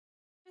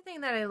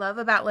thing that I love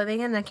about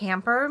living in a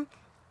camper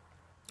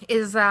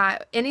is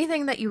that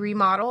anything that you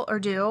remodel or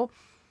do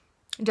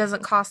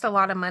doesn't cost a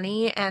lot of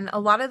money, and a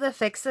lot of the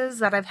fixes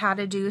that I've had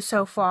to do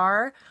so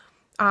far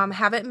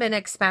haven't been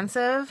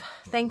expensive,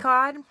 thank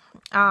God.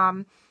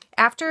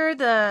 After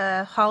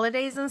the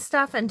holidays and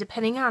stuff, and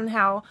depending on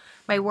how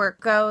my work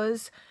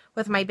goes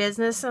with my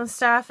business and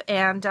stuff,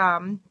 and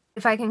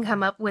if I can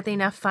come up with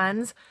enough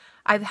funds,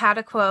 I've had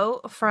a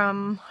quote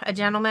from a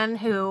gentleman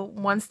who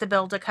wants to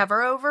build a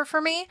cover over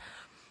for me.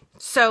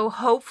 So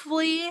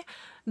hopefully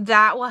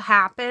that will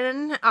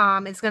happen.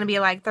 It's going to be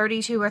like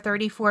 32 or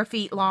 34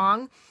 feet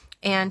long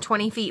and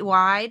 20 feet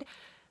wide.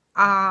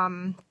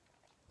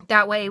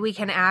 That way we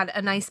can add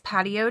a nice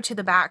patio to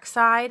the back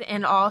side,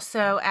 and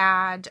also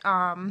add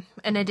an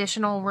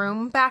additional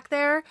room back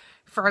there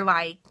for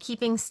like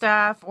keeping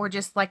stuff, or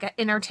just like an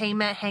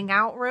entertainment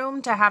hangout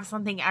room to have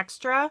something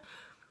extra.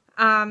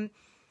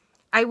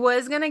 I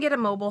was going to get a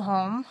mobile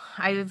home.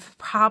 I've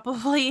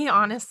probably,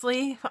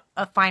 honestly,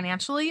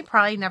 financially,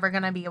 probably never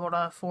going to be able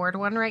to afford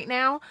one right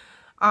now.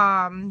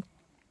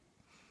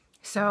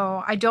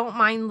 So I don't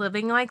mind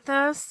living like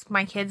this.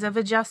 My kids have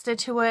adjusted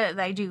to it.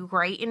 They do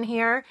great in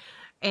here.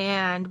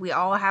 And we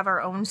all have our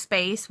own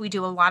space. We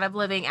do a lot of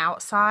living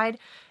outside.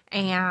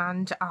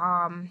 And,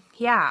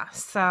 yeah,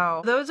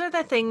 so those are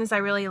the things I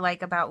really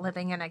like about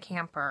living in a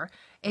camper.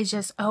 It's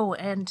just, oh,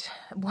 and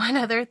one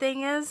other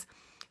thing is,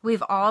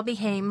 we've all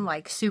became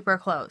like super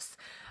close.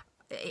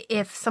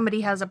 If somebody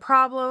has a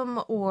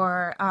problem,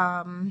 or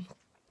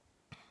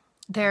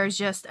there's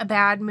just a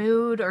bad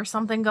mood or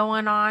something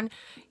going on,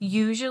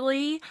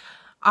 usually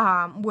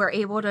we're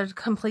able to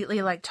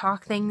completely like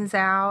talk things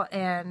out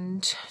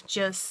and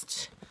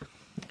just,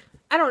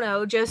 I don't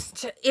know,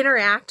 just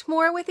interact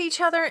more with each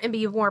other and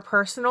be more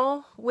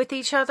personal with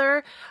each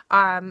other.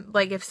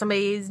 Like if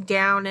somebody's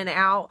down and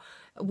out,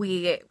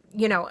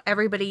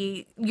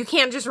 everybody, you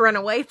can't just run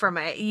away from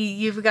it.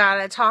 You've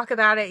got to talk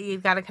about it.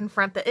 You've got to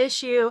confront the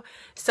issue.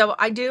 So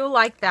I do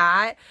like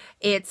that.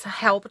 It's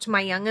helped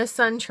my youngest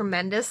son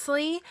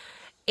tremendously.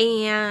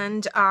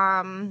 And,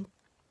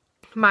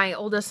 my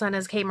oldest son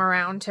has came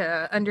around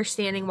to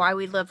understanding why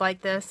we live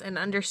like this, and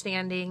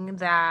understanding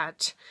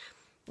that,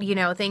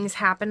 things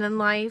happen in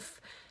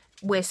life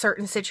with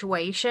certain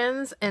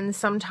situations. And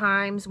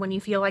sometimes when you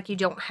feel like you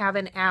don't have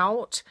an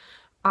out,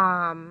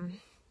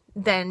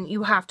 then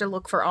you have to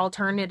look for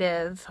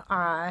alternative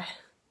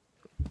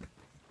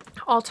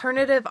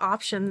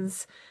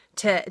options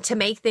to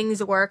make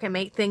things work and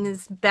make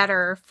things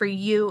better for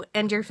you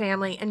and your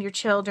family and your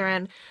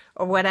children,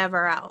 or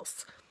whatever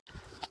else.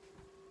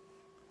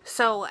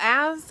 So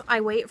as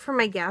I wait for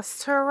my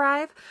guests to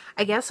arrive,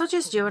 I guess I'll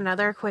just do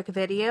another quick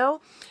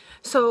video.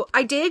 So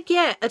I did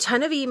get a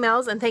ton of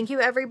emails, and thank you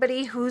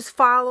everybody who's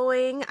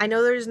following. I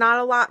know there's not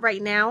a lot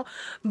right now,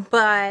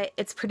 but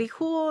it's pretty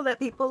cool that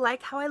people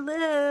like how I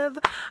live.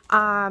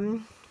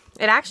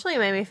 It actually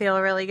made me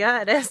feel really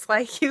good. It's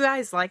like, you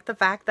guys like the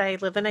fact that I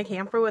live in a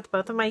camper with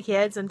both of my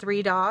kids and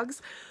 3 dogs.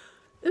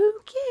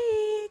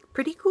 Okay,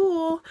 pretty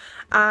cool.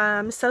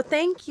 So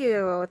thank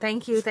you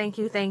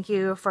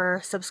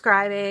for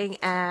subscribing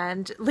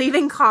and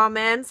leaving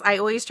comments. I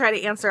always try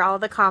to answer all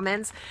the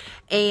comments,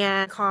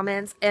 and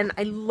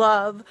I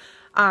love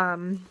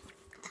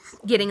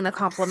getting the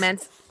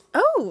compliments.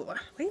 Oh, what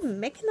are you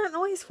making that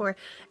noise for?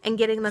 And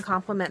getting the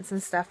compliments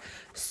and stuff.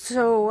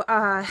 So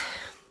I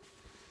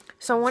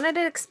wanted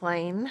to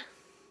explain.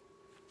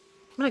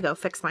 I'm gonna go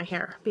fix my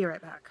hair. Be right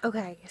back.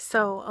 Okay,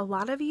 so a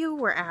lot of you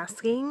were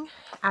asking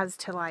as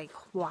to like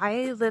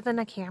why I live in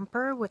a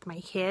camper with my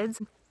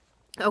kids.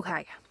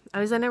 Okay, I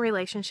was in a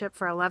relationship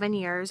for 11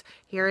 years.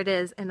 Here it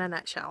is in a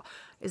nutshell.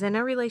 I was in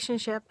a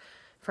relationship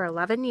for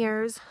 11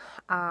 years.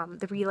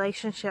 The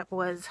relationship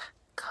was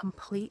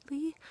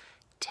completely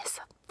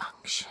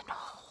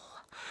dysfunctional.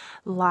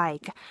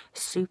 Like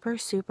super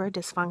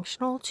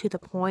dysfunctional, to the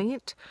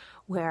point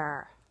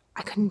where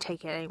I couldn't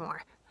take it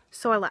anymore.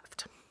 So I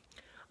left.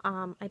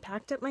 I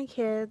packed up my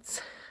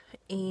kids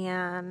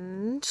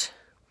and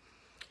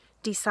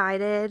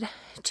decided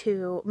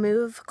to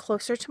move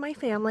closer to my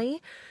family.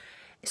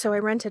 So I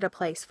rented a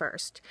place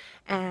first,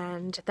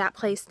 and that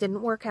place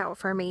didn't work out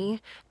for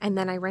me. And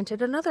then I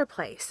rented another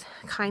place,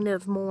 kind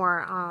of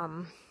more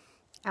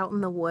out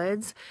in the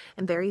woods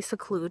and very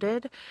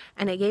secluded,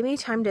 and it gave me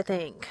time to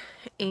think.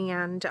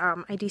 And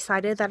I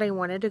decided that I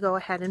wanted to go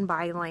ahead and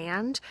buy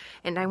land,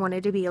 and I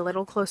wanted to be a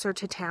little closer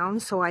to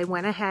town. So I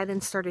went ahead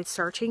and started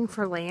searching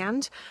for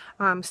land,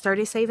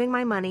 started saving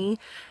my money,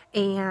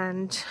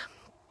 and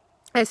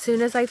as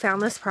soon as I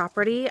found this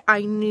property,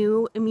 I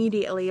knew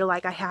immediately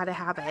like I had to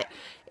have it.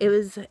 It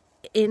was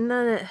in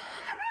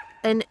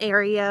an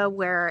area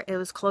where it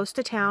was close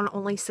to town,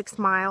 only 6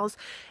 miles,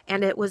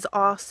 and it was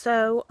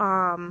also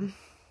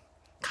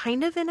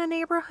kind of in a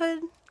neighborhood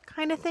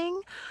kind of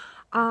thing.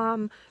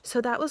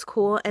 So that was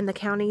cool, and the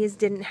counties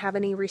didn't have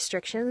any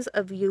restrictions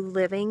of you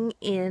living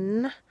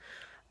in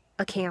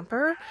a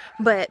camper.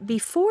 But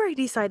before I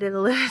decided to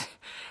live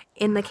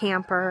in the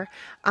camper,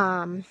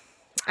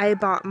 I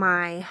bought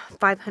my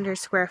 500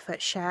 square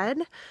foot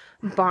shed,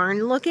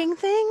 barn looking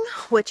thing,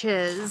 which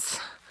is,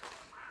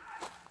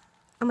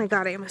 oh my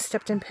god, I almost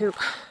stepped in poop,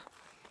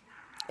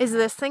 is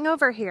this thing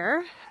over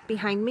here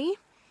behind me.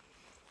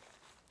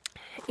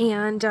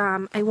 And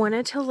I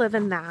wanted to live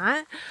in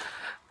that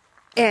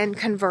and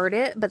convert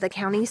it, but the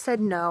county said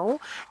no.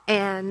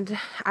 And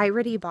I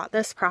already bought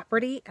this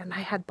property and I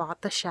had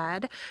bought the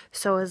shed,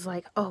 so I was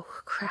like, oh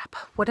crap,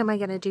 what am I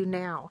gonna do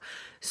now?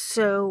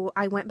 So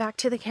I went back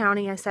to the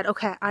county. I said,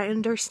 okay, I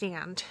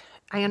understand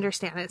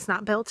it's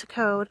not built to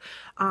code.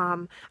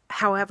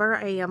 However,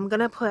 I am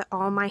gonna put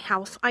all my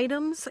house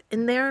items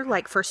in there,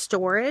 like for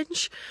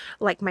storage,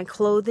 like my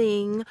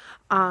clothing,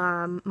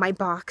 my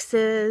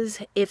boxes,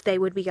 if they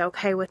would be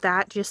okay with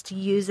that, just to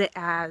use it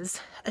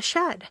as a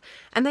shed.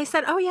 And they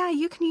said, oh yeah,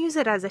 you can use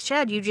it as a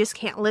shed, you just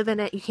can't live in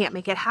it, you can't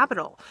make it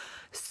habitable.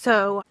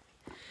 So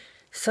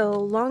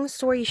long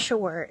story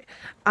short,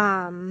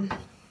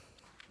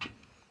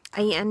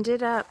 they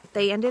ended up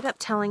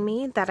telling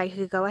me that I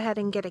could go ahead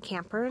and get a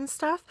camper and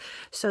stuff.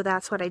 So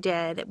that's what I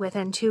did.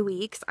 Within 2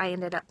 weeks, I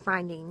ended up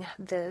finding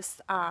this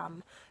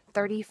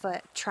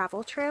 30-foot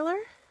travel trailer.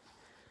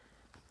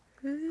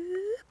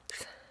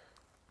 Oops.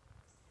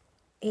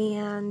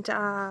 And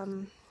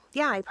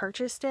yeah, I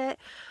purchased it.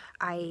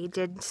 I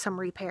did some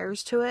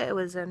repairs to it. It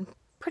was in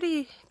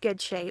pretty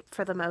good shape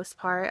for the most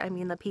part. I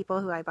mean, the people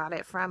who I bought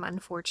it from,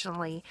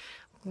 unfortunately,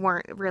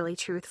 weren't really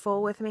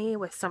truthful with me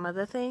with some of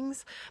the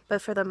things,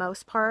 but for the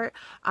most part,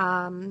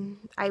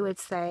 I would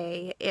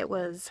say it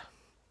was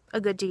a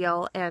good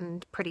deal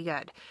and pretty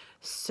good.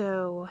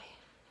 So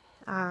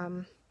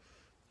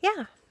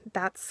yeah,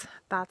 that's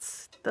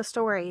the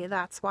story.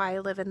 That's why I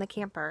live in the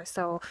camper.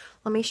 So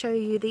let me show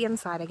you the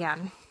inside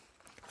again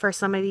for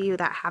some of you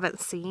that haven't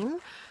seen.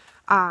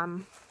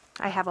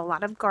 I have a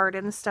lot of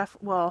garden stuff.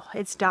 Well,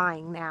 it's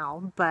dying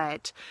now,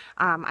 but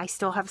I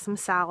still have some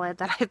salad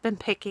that I've been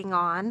picking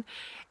on.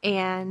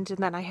 And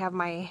then I have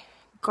my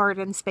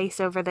garden space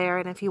over there.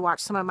 And if you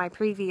watch some of my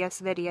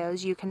previous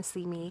videos, you can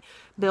see me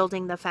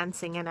building the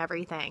fencing and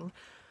everything.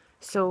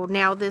 So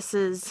now this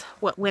is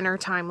what winter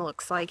time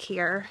looks like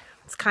here.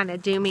 It's kind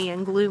of doomy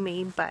and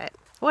gloomy, but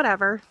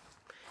whatever.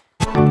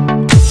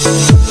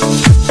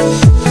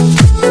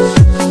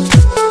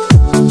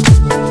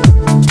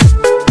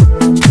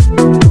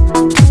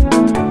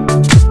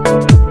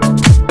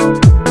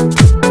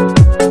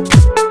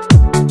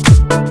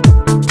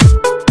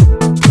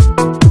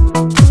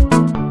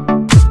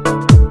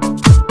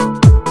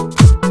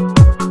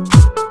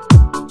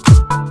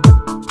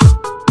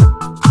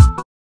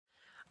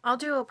 I'll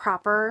do a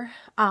proper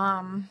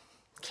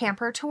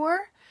camper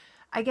tour,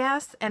 I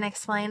guess, and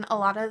explain a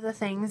lot of the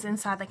things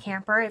inside the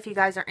camper if you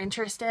guys are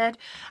interested.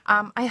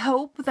 I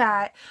hope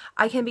that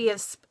I can be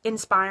as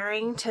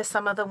inspiring to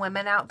some of the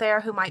women out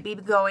there who might be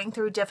going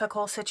through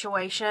difficult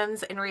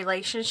situations in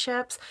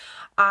relationships.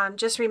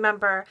 Just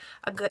remember,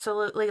 I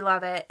absolutely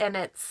love it, and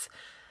it's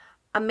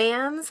a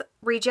man's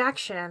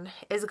rejection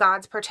is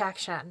God's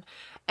protection.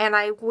 And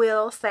I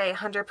will say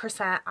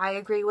 100% I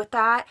agree with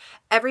that.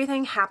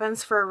 Everything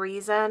happens for a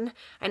reason.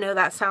 I know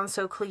that sounds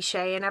so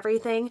cliche and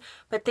everything,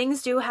 but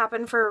things do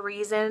happen for a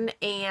reason,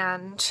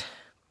 and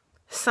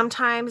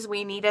sometimes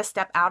we need to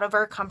step out of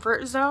our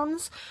comfort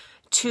zones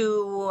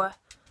to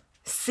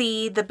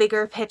see the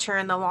bigger picture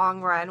in the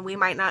long run. We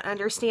might not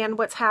understand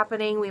what's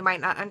happening. We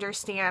might not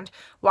understand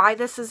why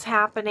this is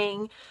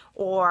happening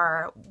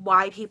or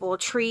why people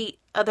treat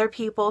other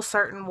people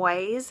certain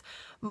ways.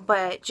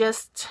 But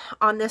just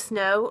on this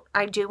note,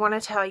 I do want to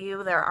tell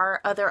you there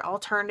are other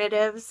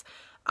alternatives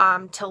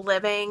to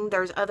living.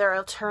 There's other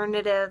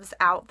alternatives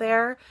out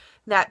there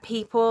that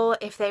people,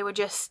 if they would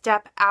just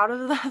step out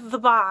of the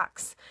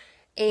box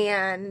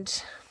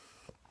and,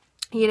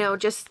 you know,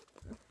 just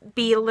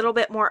be a little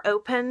bit more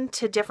open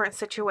to different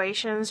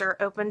situations or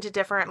open to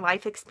different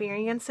life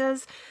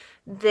experiences,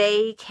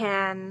 they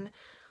can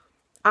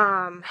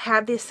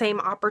have the same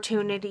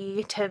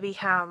opportunity to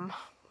become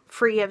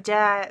free of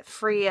debt,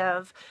 free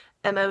of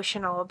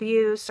emotional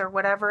abuse or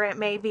whatever it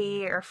may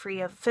be, or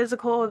free of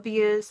physical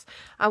abuse.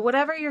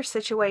 Whatever your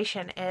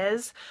situation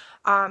is,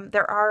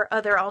 there are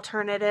other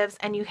alternatives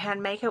and you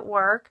can make it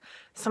work.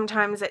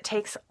 Sometimes it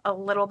takes a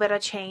little bit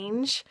of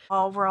change,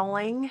 all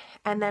rolling,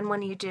 and then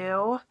when you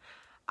do,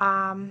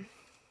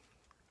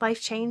 life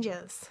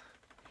changes.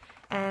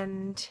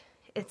 And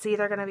it's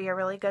either going to be a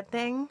really good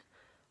thing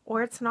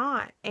or it's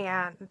not.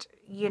 And,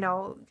 you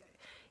know,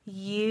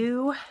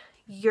 you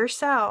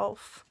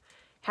yourself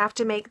have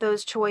to make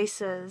those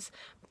choices.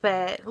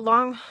 But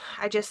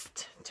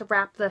to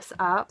wrap this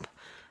up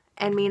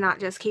and me not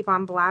just keep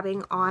on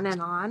blabbing on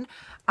and on,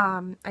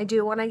 I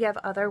do want to give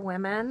other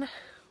women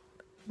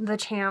the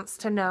chance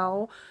to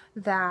know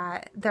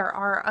that there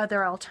are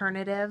other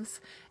alternatives.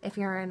 If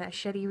you're in a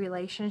shitty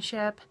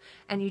relationship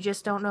and you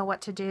just don't know what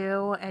to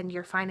do and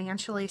you're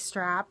financially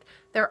strapped,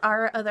 there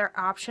are other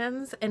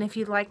options. And if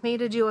you'd like me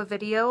to do a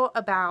video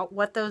about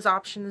what those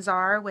options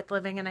are with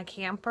living in a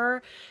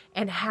camper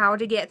and how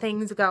to get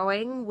things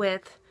going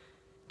with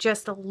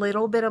just a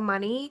little bit of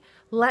money,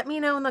 let me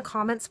know in the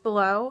comments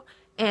below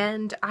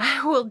and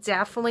I will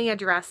definitely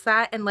address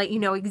that and let you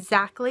know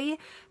exactly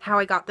how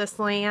I got this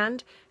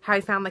land, how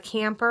I found the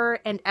camper,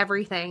 and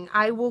everything.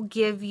 I will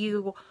give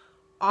you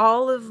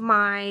all of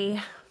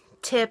my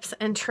tips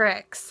and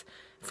tricks,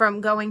 from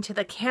going to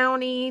the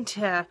county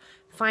to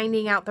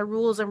finding out the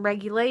rules and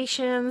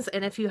regulations,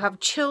 and if you have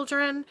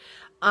children,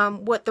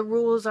 what the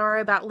rules are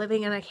about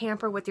living in a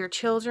camper with your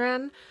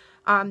children,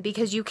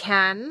 because you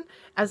can,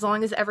 as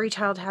long as every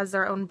child has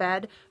their own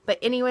bed. But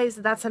anyways,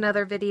 that's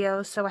another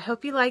video, so I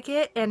hope you like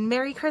it, and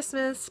Merry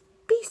Christmas.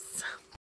 Peace.